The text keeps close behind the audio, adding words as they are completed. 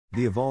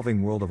The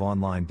evolving world of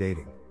online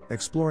dating,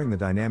 exploring the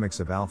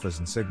dynamics of alphas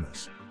and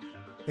sigmas.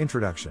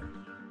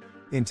 Introduction.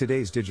 In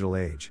today's digital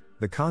age,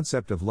 the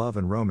concept of love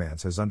and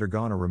romance has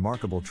undergone a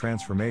remarkable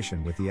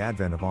transformation with the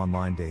advent of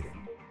online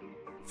dating.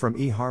 From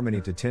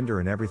eHarmony to Tinder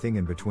and everything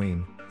in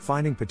between,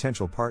 finding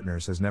potential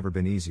partners has never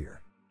been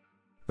easier.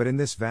 But in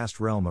this vast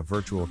realm of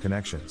virtual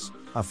connections,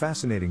 a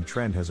fascinating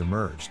trend has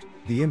emerged: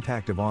 the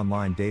impact of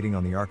online dating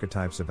on the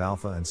archetypes of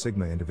alpha and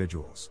sigma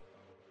individuals.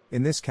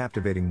 In this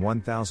captivating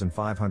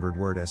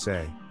 1,500-word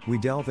essay, we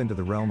delve into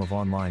the realm of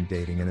online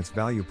dating and its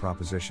value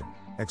proposition,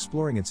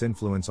 exploring its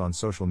influence on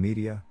social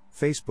media,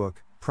 Facebook,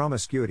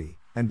 promiscuity,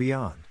 and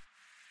beyond.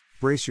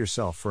 Brace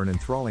yourself for an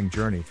enthralling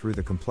journey through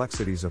the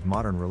complexities of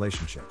modern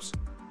relationships.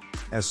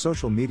 As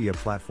social media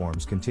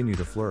platforms continue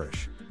to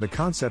flourish, the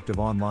concept of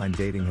online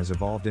dating has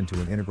evolved into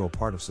an integral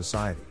part of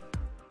society.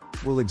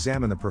 We'll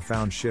examine the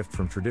profound shift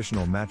from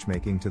traditional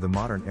matchmaking to the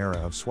modern era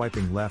of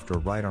swiping left or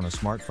right on a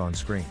smartphone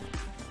screen.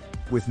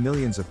 With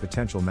millions of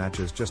potential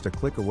matches just a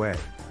click away,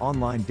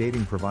 online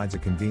dating provides a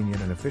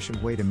convenient and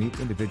efficient way to meet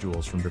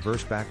individuals from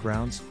diverse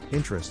backgrounds,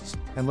 interests,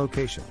 and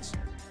locations.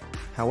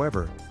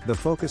 However, the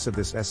focus of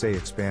this essay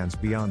expands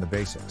beyond the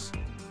basics.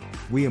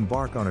 We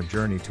embark on a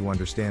journey to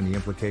understand the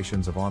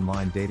implications of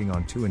online dating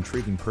on two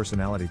intriguing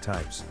personality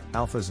types,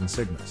 alphas and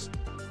sigmas.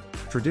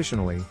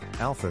 Traditionally,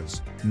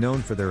 alphas,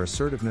 known for their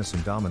assertiveness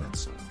and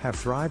dominance, have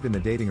thrived in the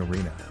dating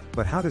arena,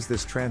 but how does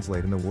this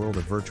translate in the world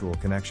of virtual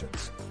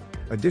connections?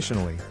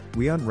 Additionally,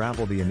 we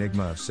unravel the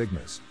enigma of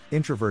sigmas,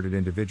 introverted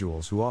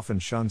individuals who often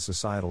shun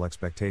societal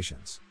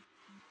expectations.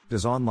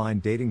 Does online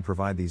dating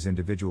provide these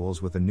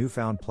individuals with a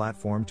newfound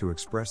platform to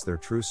express their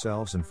true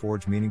selves and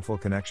forge meaningful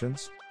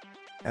connections?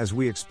 As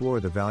we explore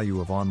the value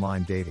of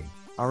online dating,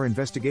 our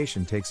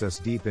investigation takes us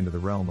deep into the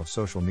realm of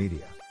social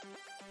media.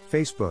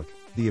 Facebook,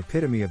 the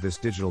epitome of this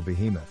digital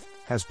behemoth,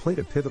 has played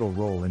a pivotal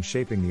role in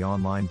shaping the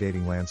online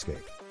dating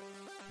landscape.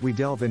 We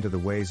delve into the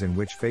ways in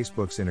which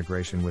Facebook's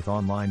integration with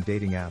online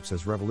dating apps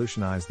has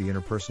revolutionized the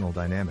interpersonal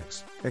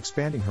dynamics,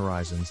 expanding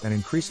horizons and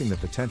increasing the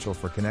potential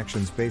for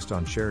connections based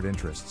on shared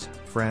interests,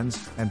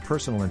 friends, and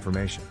personal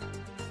information.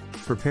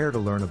 Prepare to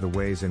learn of the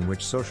ways in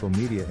which social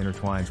media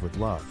intertwines with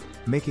love,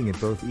 making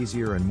it both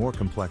easier and more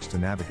complex to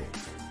navigate.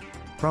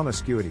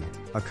 Promiscuity,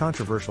 a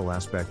controversial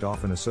aspect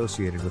often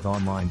associated with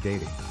online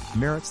dating,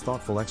 merits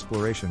thoughtful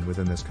exploration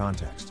within this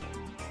context.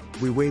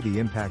 We weigh the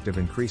impact of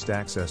increased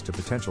access to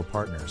potential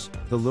partners,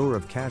 the lure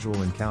of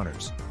casual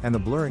encounters, and the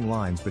blurring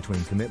lines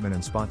between commitment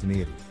and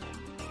spontaneity.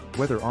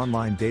 Whether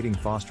online dating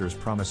fosters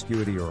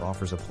promiscuity or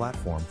offers a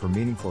platform for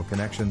meaningful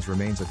connections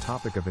remains a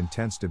topic of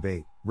intense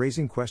debate,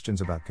 raising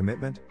questions about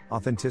commitment,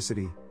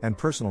 authenticity, and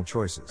personal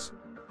choices.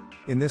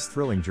 In this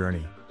thrilling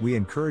journey, we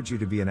encourage you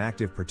to be an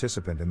active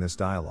participant in this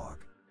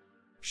dialogue.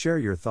 Share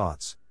your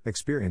thoughts,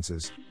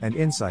 experiences, and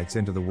insights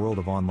into the world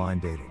of online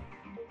dating.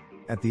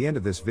 At the end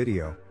of this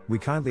video, we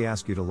kindly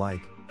ask you to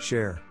like,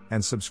 share,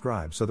 and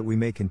subscribe so that we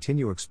may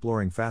continue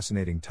exploring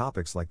fascinating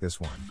topics like this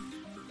one.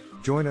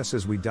 Join us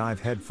as we dive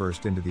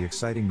headfirst into the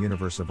exciting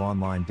universe of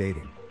online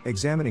dating,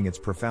 examining its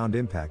profound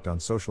impact on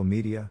social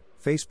media,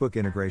 Facebook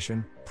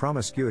integration,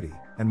 promiscuity,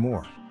 and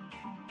more.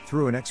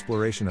 Through an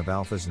exploration of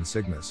alphas and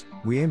sigmas,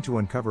 we aim to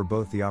uncover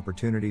both the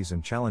opportunities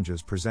and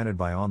challenges presented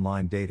by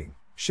online dating,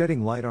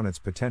 shedding light on its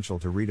potential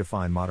to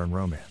redefine modern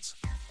romance.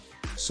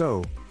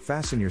 So,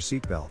 fasten your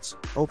seatbelts,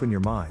 open your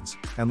minds,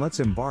 and let's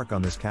embark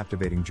on this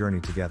captivating journey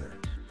together.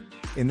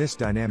 In this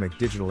dynamic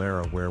digital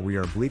era where we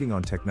are bleeding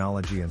on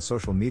technology and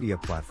social media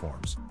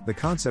platforms, the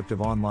concept of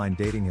online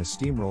dating has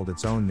steamrolled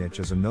its own niche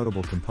as a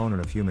notable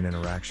component of human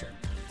interaction.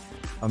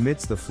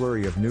 Amidst the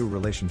flurry of new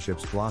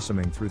relationships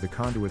blossoming through the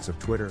conduits of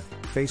Twitter,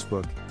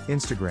 Facebook,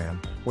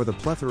 Instagram, or the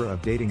plethora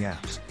of dating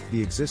apps,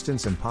 the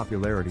existence and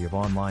popularity of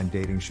online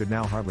dating should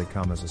now hardly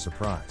come as a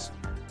surprise.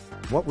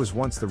 What was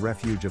once the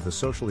refuge of the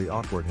socially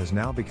awkward has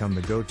now become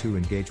the go-to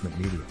engagement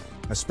medium,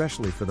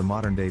 especially for the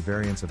modern-day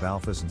variants of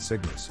alphas and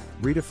sigmas,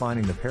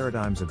 redefining the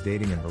paradigms of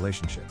dating and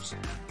relationships.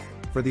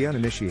 For the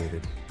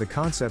uninitiated, the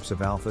concepts of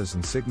alphas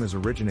and sigmas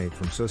originate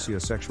from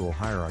sociosexual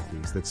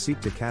hierarchies that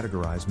seek to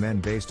categorize men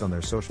based on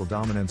their social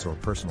dominance or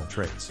personal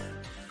traits.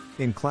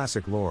 In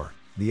classic lore,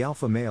 the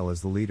alpha male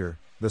is the leader,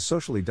 the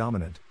socially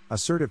dominant,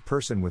 assertive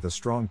person with a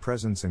strong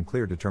presence and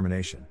clear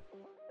determination.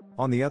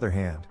 On the other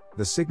hand,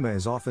 the sigma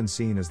is often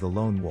seen as the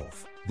lone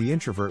wolf, the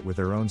introvert with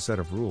their own set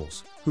of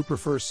rules, who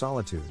prefers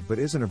solitude but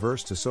isn't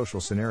averse to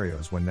social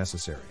scenarios when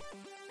necessary.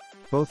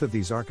 Both of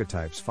these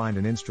archetypes find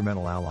an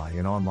instrumental ally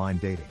in online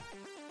dating.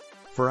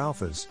 For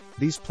alphas,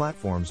 these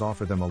platforms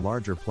offer them a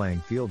larger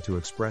playing field to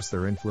express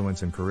their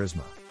influence and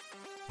charisma.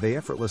 They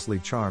effortlessly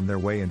charm their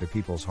way into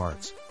people's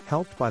hearts,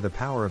 helped by the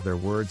power of their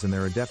words and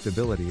their adept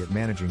ability at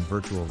managing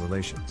virtual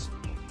relations.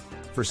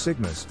 For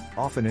sigmas,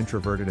 often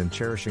introverted and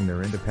cherishing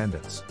their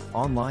independence,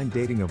 online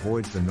dating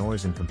avoids the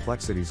noise and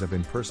complexities of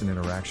in-person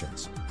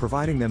interactions,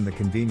 providing them the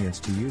convenience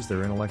to use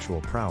their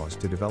intellectual prowess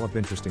to develop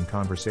interesting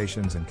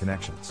conversations and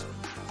connections.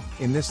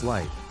 In this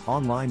light,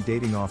 online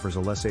dating offers a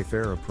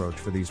laissez-faire approach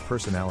for these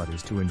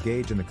personalities to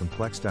engage in the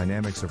complex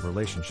dynamics of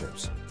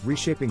relationships,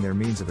 reshaping their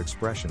means of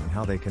expression and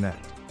how they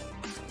connect.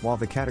 While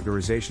the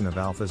categorization of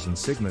alphas and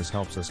sigmas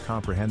helps us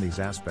comprehend these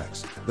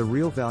aspects, the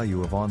real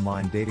value of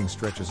online dating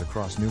stretches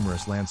across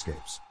numerous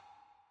landscapes.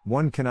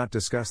 One cannot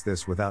discuss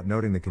this without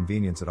noting the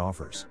convenience it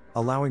offers,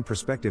 allowing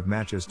prospective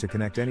matches to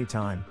connect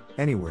anytime,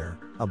 anywhere,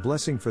 a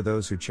blessing for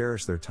those who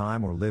cherish their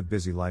time or live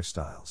busy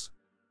lifestyles.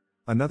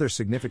 Another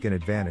significant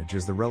advantage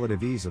is the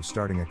relative ease of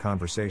starting a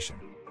conversation.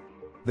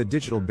 The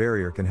digital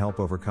barrier can help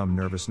overcome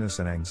nervousness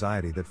and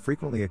anxiety that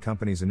frequently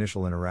accompanies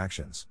initial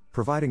interactions,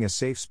 providing a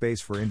safe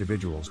space for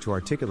individuals to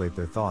articulate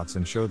their thoughts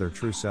and show their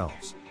true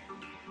selves.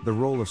 The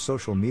role of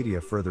social media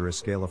further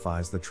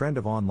escalifies the trend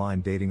of online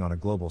dating on a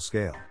global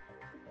scale.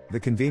 The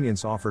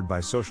convenience offered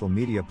by social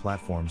media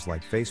platforms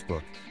like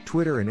Facebook,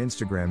 Twitter and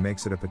Instagram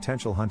makes it a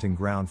potential hunting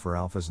ground for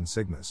alphas and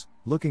sigmas,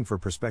 looking for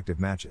prospective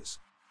matches.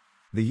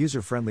 The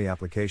user-friendly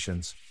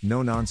applications,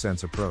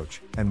 no-nonsense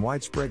approach, and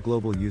widespread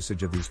global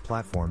usage of these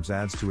platforms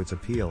adds to its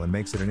appeal and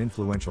makes it an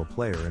influential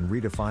player in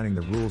redefining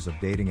the rules of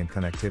dating and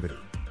connectivity.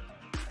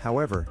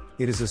 However,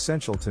 it is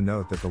essential to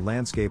note that the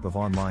landscape of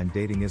online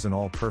dating isn't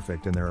all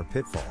perfect and there are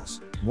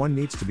pitfalls one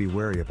needs to be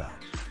wary about.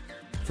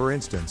 For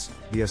instance,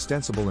 the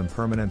ostensible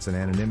impermanence and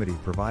anonymity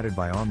provided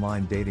by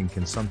online dating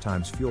can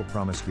sometimes fuel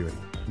promiscuity,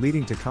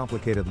 leading to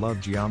complicated love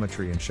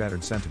geometry and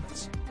shattered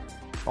sentiments.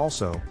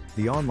 Also,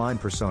 the online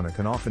persona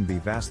can often be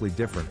vastly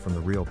different from the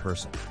real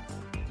person.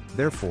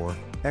 Therefore,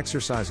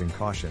 exercising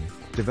caution,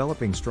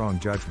 developing strong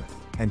judgment,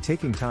 and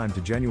taking time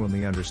to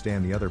genuinely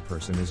understand the other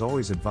person is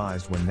always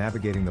advised when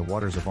navigating the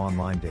waters of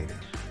online dating.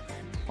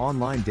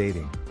 Online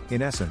dating,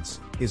 in essence,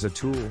 is a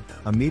tool,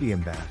 a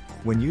medium that,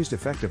 when used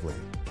effectively,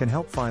 can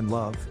help find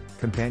love,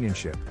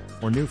 companionship,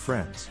 or new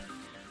friends.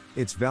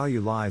 Its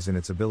value lies in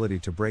its ability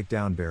to break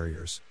down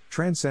barriers,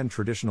 transcend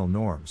traditional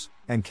norms,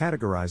 and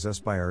categorize us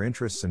by our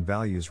interests and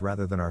values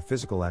rather than our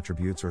physical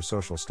attributes or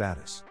social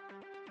status.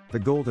 The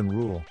golden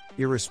rule,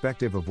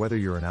 irrespective of whether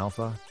you're an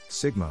alpha,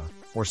 sigma,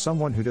 or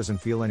someone who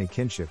doesn't feel any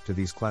kinship to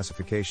these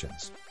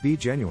classifications: be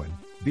genuine,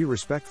 be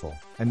respectful,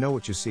 and know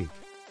what you seek.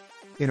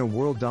 In a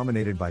world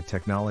dominated by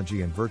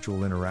technology and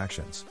virtual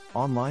interactions,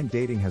 online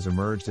dating has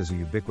emerged as a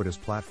ubiquitous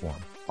platform,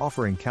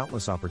 offering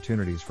countless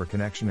opportunities for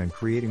connection and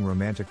creating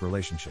romantic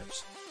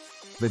relationships.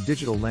 The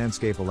digital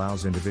landscape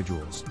allows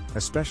individuals,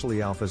 especially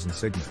alphas and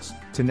sigmas,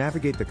 to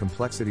navigate the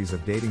complexities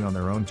of dating on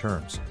their own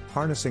terms,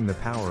 harnessing the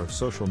power of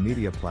social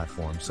media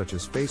platforms such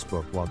as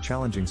Facebook while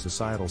challenging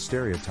societal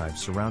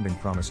stereotypes surrounding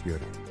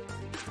promiscuity.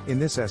 In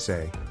this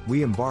essay,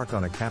 we embark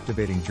on a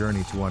captivating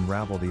journey to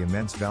unravel the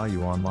immense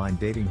value online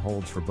dating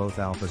holds for both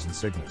alphas and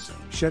sigmas,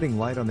 shedding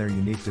light on their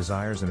unique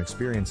desires and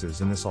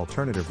experiences in this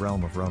alternative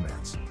realm of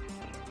romance.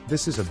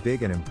 This is a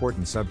big and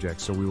important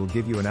subject, so we will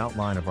give you an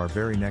outline of our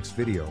very next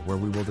video where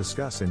we will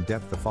discuss in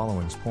depth the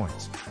following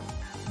points.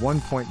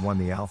 1.1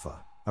 The Alpha,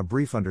 a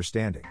brief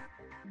understanding.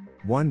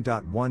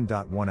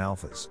 1.1.1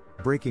 Alphas,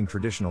 breaking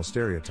traditional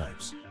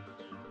stereotypes.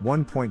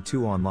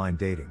 1.2 Online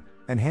dating,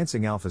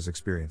 enhancing alphas'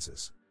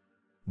 experiences.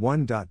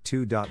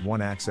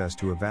 1.2.1 Access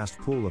to a vast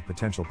pool of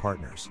potential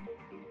partners.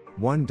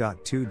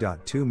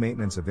 1.2.2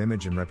 Maintenance of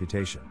image and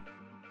reputation.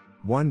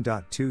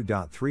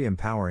 1.2.3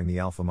 Empowering the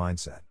alpha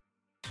mindset.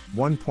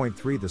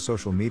 1.3 The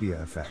social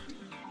media effect.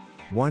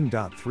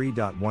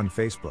 1.3.1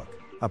 Facebook,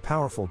 a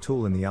powerful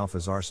tool in the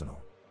alpha's arsenal.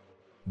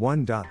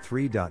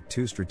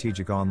 1.3.2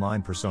 Strategic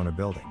online persona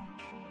building.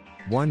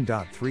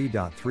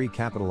 1.3.3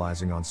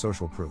 Capitalizing on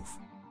social proof.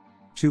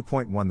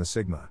 2.1 The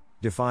Sigma,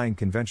 defying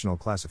conventional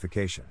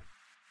classification.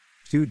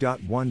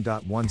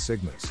 2.1.1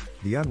 Sigmas,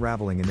 the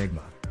unraveling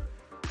enigma.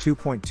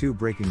 2.2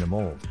 Breaking the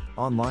mold,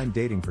 online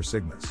dating for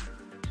sigmas.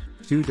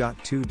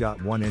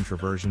 2.2.1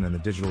 Introversion and the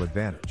digital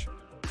advantage.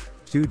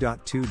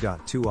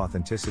 2.2.2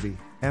 Authenticity,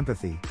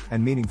 empathy,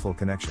 and meaningful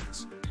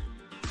connections.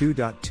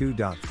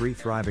 2.2.3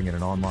 Thriving at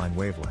an online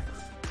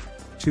wavelength.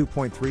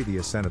 2.3 The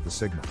Ascent of the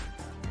Sigma.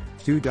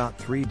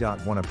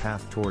 2.3.1 A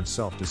path towards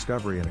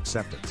self-discovery and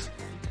acceptance.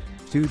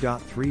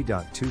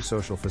 2.3.2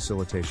 Social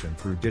facilitation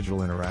through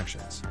digital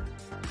interactions.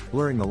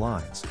 Blurring the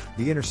lines,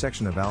 the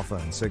intersection of alpha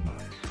and sigma.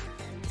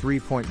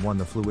 3.1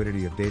 The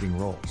fluidity of dating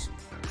roles.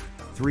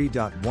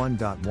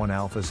 3.1.1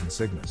 Alphas and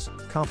sigmas,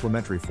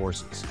 complementary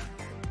forces.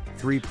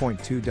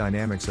 3.2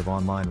 Dynamics of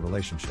online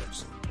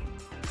relationships.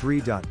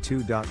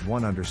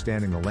 3.2.1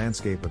 Understanding the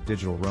landscape of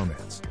digital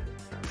romance.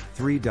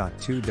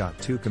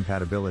 3.2.2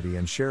 Compatibility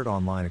and shared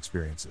online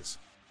experiences.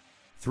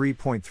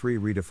 3.3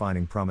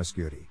 Redefining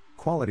promiscuity,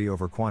 quality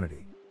over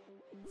quantity.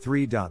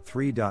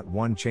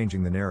 3.3.1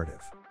 Changing the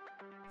narrative.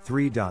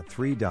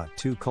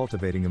 3.3.2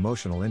 Cultivating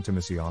emotional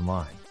intimacy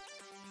online.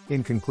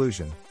 In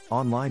conclusion,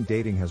 online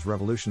dating has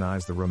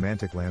revolutionized the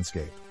romantic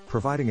landscape,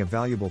 providing a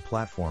valuable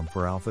platform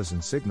for alphas and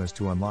sigmas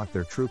to unlock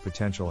their true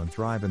potential and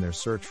thrive in their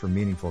search for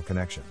meaningful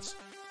connections.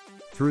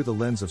 Through the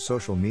lens of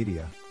social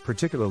media,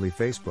 particularly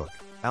Facebook,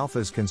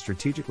 alphas can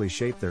strategically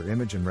shape their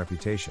image and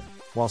reputation,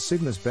 while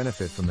sigmas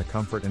benefit from the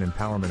comfort and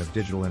empowerment of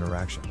digital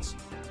interactions.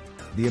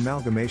 The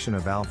amalgamation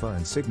of alpha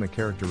and sigma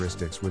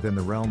characteristics within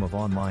the realm of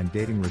online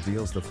dating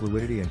reveals the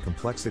fluidity and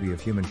complexity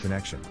of human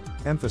connection,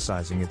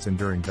 emphasizing its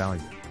enduring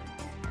value.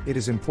 It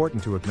is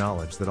important to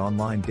acknowledge that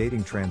online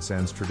dating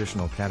transcends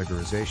traditional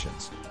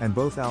categorizations, and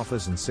both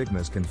alphas and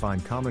sigmas can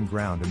find common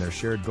ground in their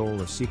shared goal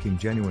of seeking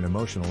genuine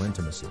emotional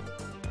intimacy.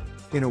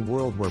 In a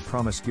world where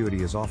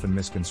promiscuity is often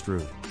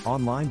misconstrued,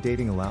 online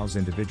dating allows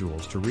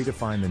individuals to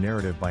redefine the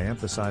narrative by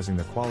emphasizing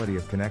the quality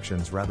of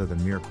connections rather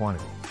than mere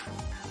quantity.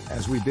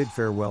 As we bid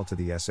farewell to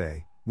the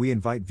essay, we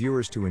invite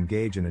viewers to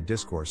engage in a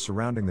discourse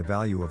surrounding the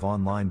value of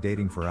online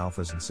dating for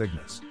alphas and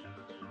sigmas.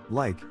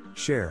 Like,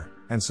 share,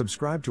 and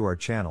subscribe to our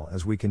channel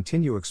as we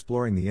continue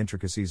exploring the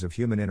intricacies of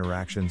human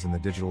interactions in the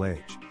digital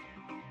age.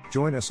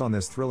 Join us on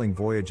this thrilling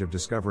voyage of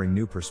discovering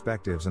new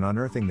perspectives and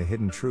unearthing the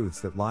hidden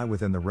truths that lie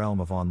within the realm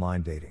of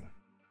online dating.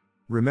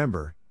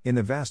 Remember, in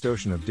the vast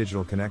ocean of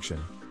digital connection,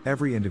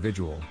 every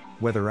individual,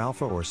 whether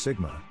alpha or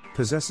sigma,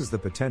 possesses the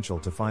potential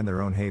to find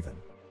their own haven.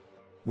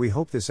 We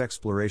hope this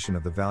exploration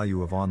of the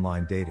value of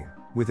online dating,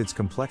 with its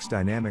complex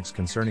dynamics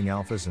concerning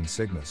alphas and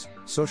sigmas,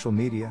 social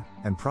media,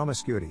 and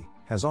promiscuity,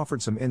 has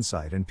offered some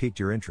insight and piqued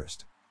your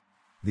interest.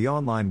 The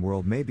online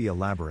world may be a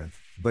labyrinth,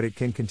 but it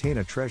can contain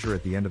a treasure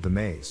at the end of the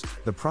maze,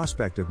 the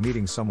prospect of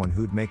meeting someone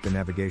who'd make the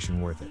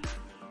navigation worth it.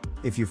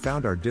 If you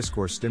found our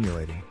discourse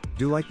stimulating,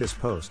 do like this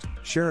post,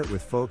 share it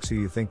with folks who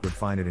you think would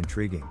find it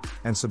intriguing,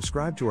 and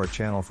subscribe to our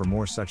channel for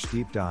more such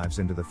deep dives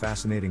into the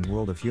fascinating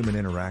world of human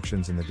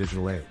interactions in the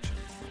digital age.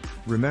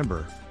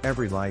 Remember,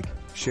 every like,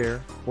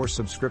 share, or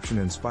subscription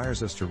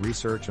inspires us to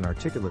research and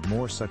articulate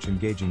more such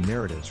engaging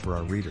narratives for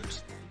our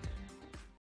readers.